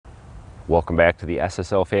Welcome back to the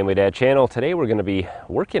SSL Family Dad channel. Today we're going to be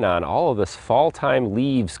working on all of this fall time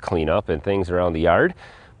leaves cleanup and things around the yard.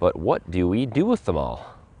 But what do we do with them all?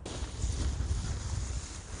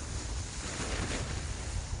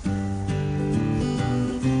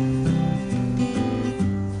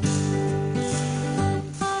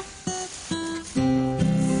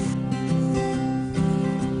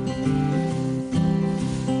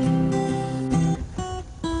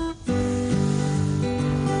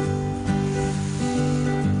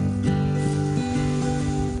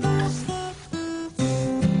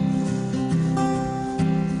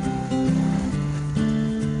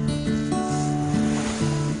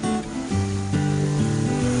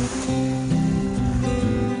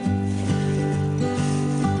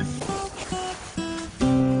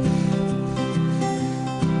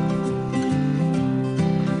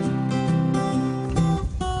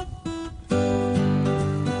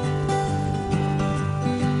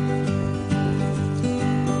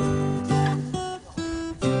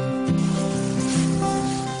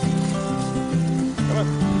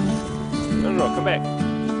 No, come back.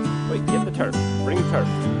 Wait, get the tarp. Bring the tarp.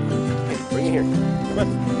 Hey, bring it here. Come on.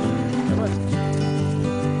 Come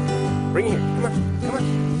on. Bring it here. Come on. Come on.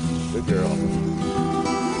 Good girl.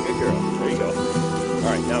 Good girl. There you go. All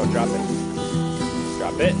right, now drop it.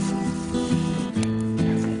 Drop it.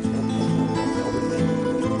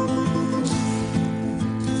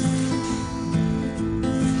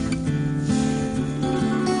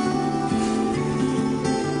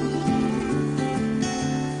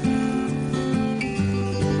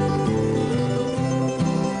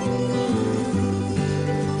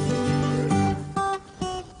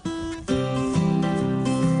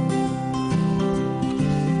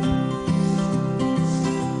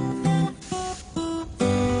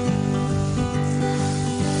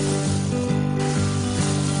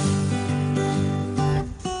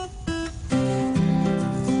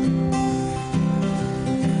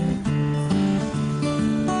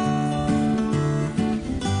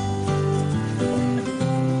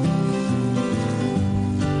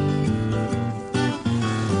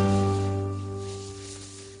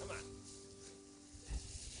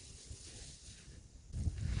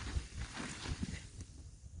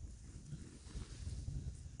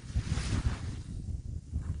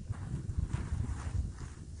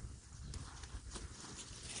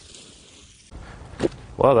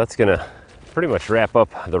 Well, that's gonna pretty much wrap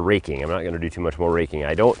up the raking. I'm not gonna do too much more raking.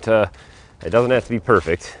 It doesn't have to be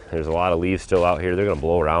perfect. There's a lot of leaves still out here. They're gonna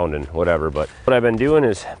blow around and whatever, but what I've been doing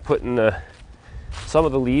is putting some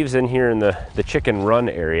of the leaves in here in the chicken run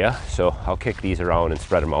area. So I'll kick these around and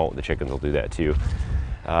spread them out. The chickens will do that too.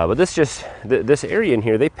 But this area in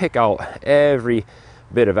here, they pick out every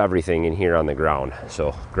bit of everything in here on the ground.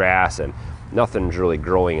 So grass, and nothing's really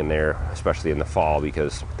growing in there, especially in the fall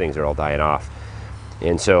because things are all dying off.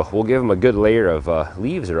 And so we'll give them a good layer of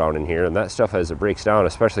leaves around in here, and that stuff, as it breaks down,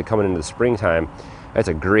 especially coming into the springtime, that's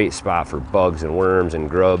a great spot for bugs and worms and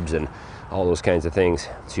grubs and all those kinds of things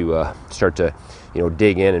to start to,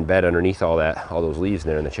 dig in and bed underneath all those leaves in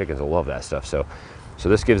there, and the chickens will love that stuff. So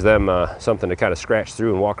this gives them something to kind of scratch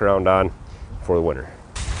through and walk around on for the winter.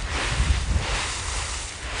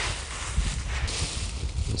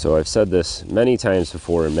 So I've said this many times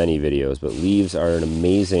before in many videos, but leaves are an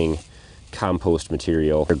amazing compost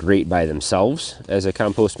material. They're great by themselves as a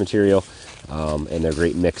compost material, and they're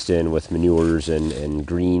great mixed in with manures and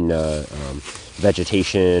green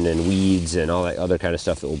vegetation and weeds and all that other kind of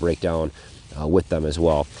stuff that will break down with them as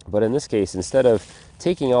well. But in this case, instead of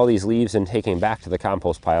taking all these leaves and taking them back to the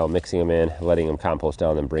compost pile, mixing them in, letting them compost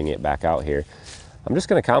down, and bringing it back out here, I'm just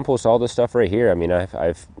going to compost all this stuff right here. I mean,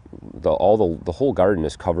 the whole garden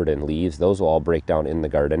is covered in leaves. Those will all break down in the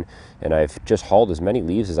garden, and I've just hauled as many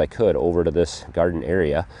leaves as I could over to this garden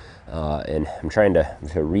area, and I'm trying to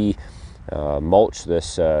mulch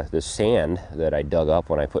this sand that I dug up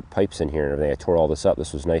when I put pipes in here and everything. I tore all this up.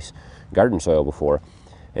 This was nice garden soil before,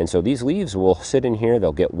 and so these leaves will sit in here.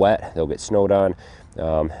 They'll get wet. They'll get snowed on.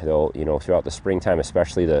 They'll, throughout the springtime,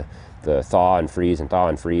 especially the thaw and freeze,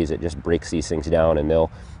 it just breaks these things down, and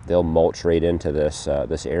they'll mulch right into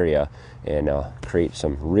this area and create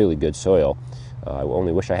some really good soil. I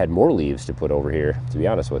only wish I had more leaves to put over here, to be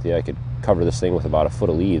honest with you. I could cover this thing with about a foot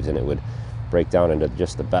of leaves and it would break down into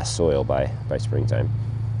just the best soil by springtime.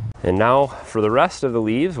 And now for the rest of the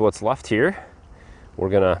leaves, what's left here, we're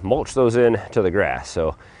gonna mulch those in to the grass.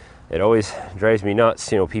 So it always drives me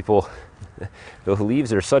nuts, people, the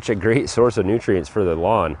leaves are such a great source of nutrients for the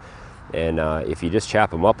lawn. And if you just chop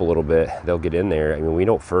them up a little bit, they'll get in there. I mean, we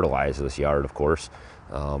don't fertilize this yard, of course.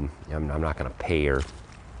 I'm not gonna pay or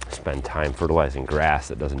spend time fertilizing grass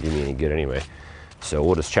that doesn't do me any good anyway. So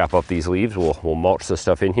we'll just chop up these leaves. We'll mulch this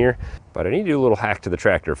stuff in here. But I need to do a little hack to the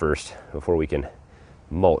tractor first before we can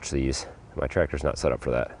mulch these. My tractor's not set up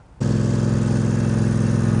for that.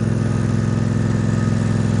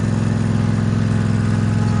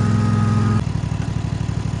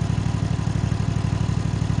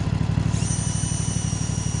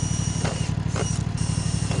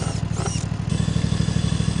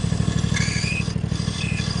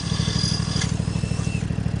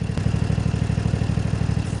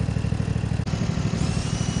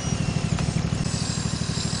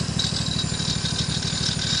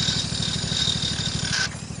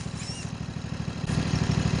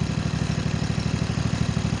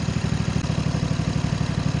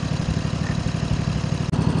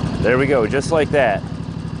 There we go, just like that.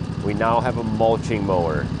 We now have a mulching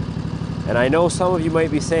mower. And I know some of you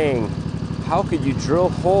might be saying, how could you drill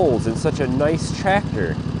holes in such a nice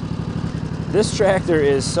tractor? This tractor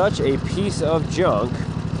is such a piece of junk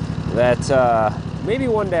that maybe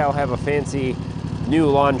one day I'll have a fancy new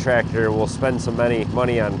lawn tractor. We'll spend some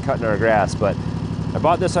money on cutting our grass, but I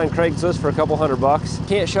bought this on Craigslist for a couple $100.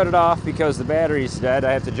 Can't shut it off because the battery's dead.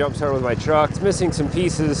 I have to jump start with my truck. It's missing some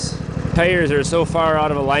pieces. Tires are so far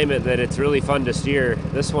out of alignment that it's really fun to steer.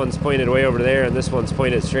 This one's pointed way over there and this one's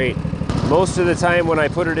pointed straight. Most of the time when I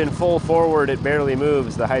put it in full forward, it barely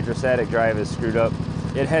moves. The hydrostatic drive is screwed up.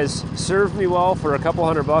 It has served me well for a couple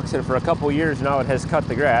 $100, and for a couple years now it has cut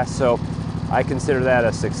the grass, so I consider that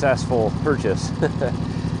a successful purchase.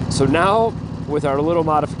 So now, with our little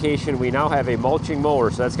modification, we now have a mulching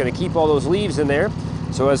mower, so that's going to keep all those leaves in there.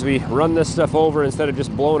 So as we run this stuff over, instead of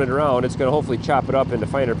just blowing it around, it's going to hopefully chop it up into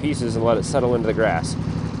finer pieces and let it settle into the grass.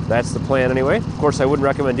 That's the plan anyway. Of course, I wouldn't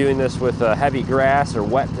recommend doing this with heavy grass or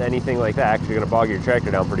wet anything like that, because you're going to bog your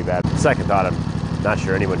tractor down pretty bad. Second thought, I'm not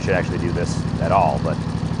sure anyone should actually do this at all, but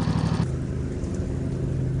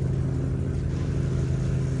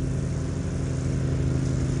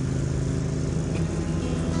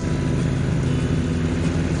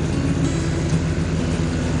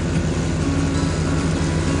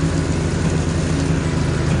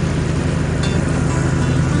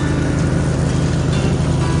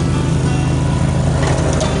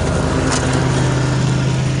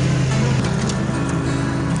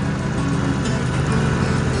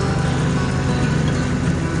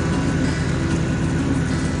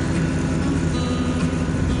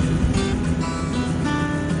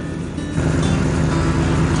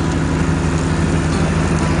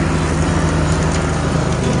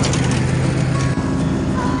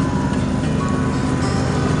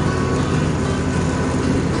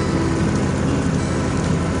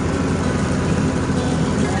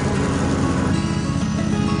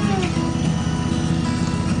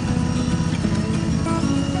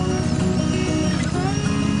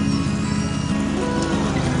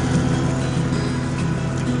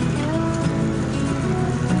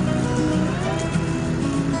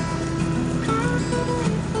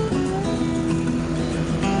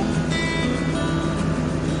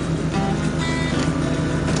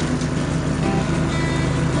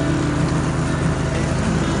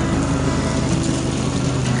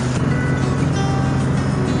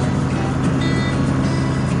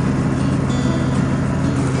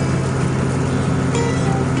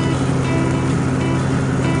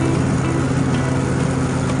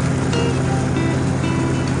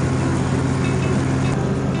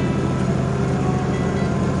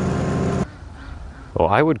well,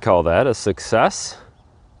 I would call that a success.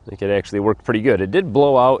 I think it actually worked pretty good. It did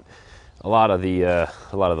blow out a lot of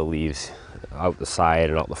the leaves out the side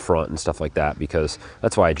and out the front and stuff like that, because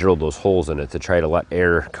that's why I drilled those holes in it, to try to let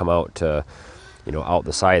air come out to, you know, out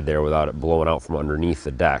the side there without it blowing out from underneath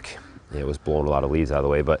the deck. It was blowing a lot of leaves out of the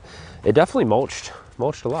way, but it definitely mulched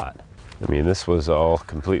a lot. I mean, this was all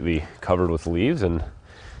completely covered with leaves and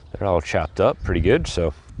they're all chopped up pretty good.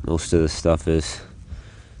 So most of the stuff is,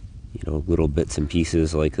 you know, little bits and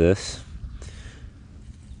pieces like this.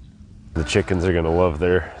 The chickens are gonna love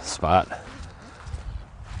their spot.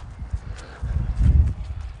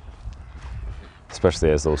 Especially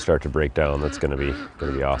as those start to break down, that's gonna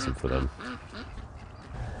be awesome for them.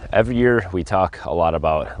 Every year we talk a lot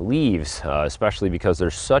about leaves, especially because they're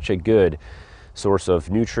such a good source of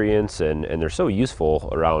nutrients and they're so useful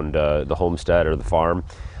around the homestead or the farm.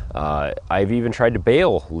 I've even tried to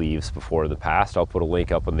bale leaves before in the past. I'll put a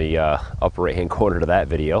link up in the upper right hand corner to that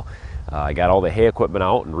video. I got all the hay equipment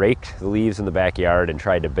out and raked the leaves in the backyard and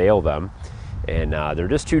tried to bale them, and they're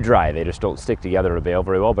just too dry. They just don't stick together in a bale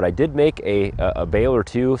very well, but I did make a bale or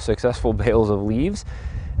two successful bales of leaves,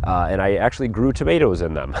 and I actually grew tomatoes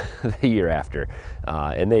in them the year after,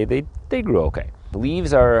 and they grew okay.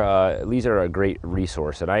 leaves are a great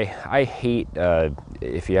resource, and I hate,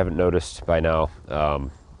 if you haven't noticed by now,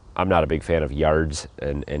 I'm not a big fan of yards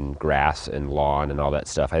and grass and lawn and all that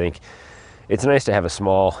stuff. I think it's nice to have a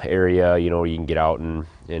small area, you know, you can get out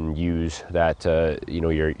and use that, you know,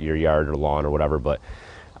 your yard or lawn or whatever. But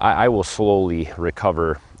I will slowly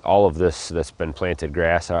recover all of this that's been planted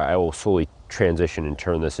grass. I will slowly transition and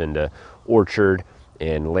turn this into orchard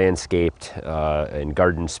and landscaped and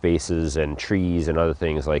garden spaces and trees and other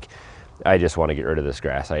things. Like, I just want to get rid of this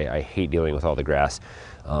grass. I hate dealing with all the grass.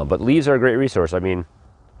 But leaves are a great resource. I mean,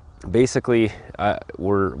 basically,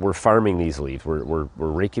 we're farming these leaves. We're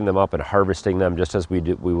raking them up and harvesting them just as we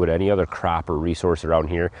would any other crop or resource around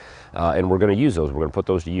here, and we're going to use those. We're going to put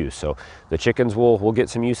those to use. So the chickens will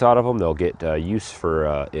get some use out of them. They'll get use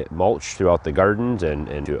for mulch throughout the gardens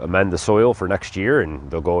and to amend the soil for next year,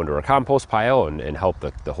 and they'll go into our compost pile and help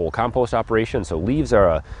the whole compost operation. So leaves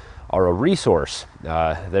are a resource.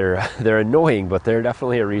 They're annoying, but they're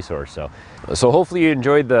definitely a resource. So hopefully you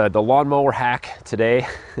enjoyed the lawnmower hack today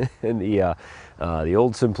and the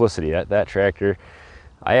old Simplicity. That tractor,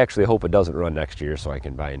 I actually hope it doesn't run next year so I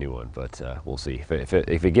can buy a new one, but we'll see. If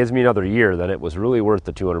it gives me another year, then it was really worth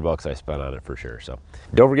the 200 bucks I spent on it for sure. So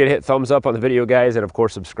don't forget to hit thumbs up on the video, guys, and of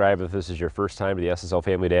course subscribe if this is your first time to the SSL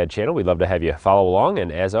Family Dad channel. We'd love to have you follow along,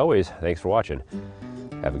 and as always, thanks for watching.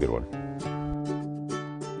 Have a good one.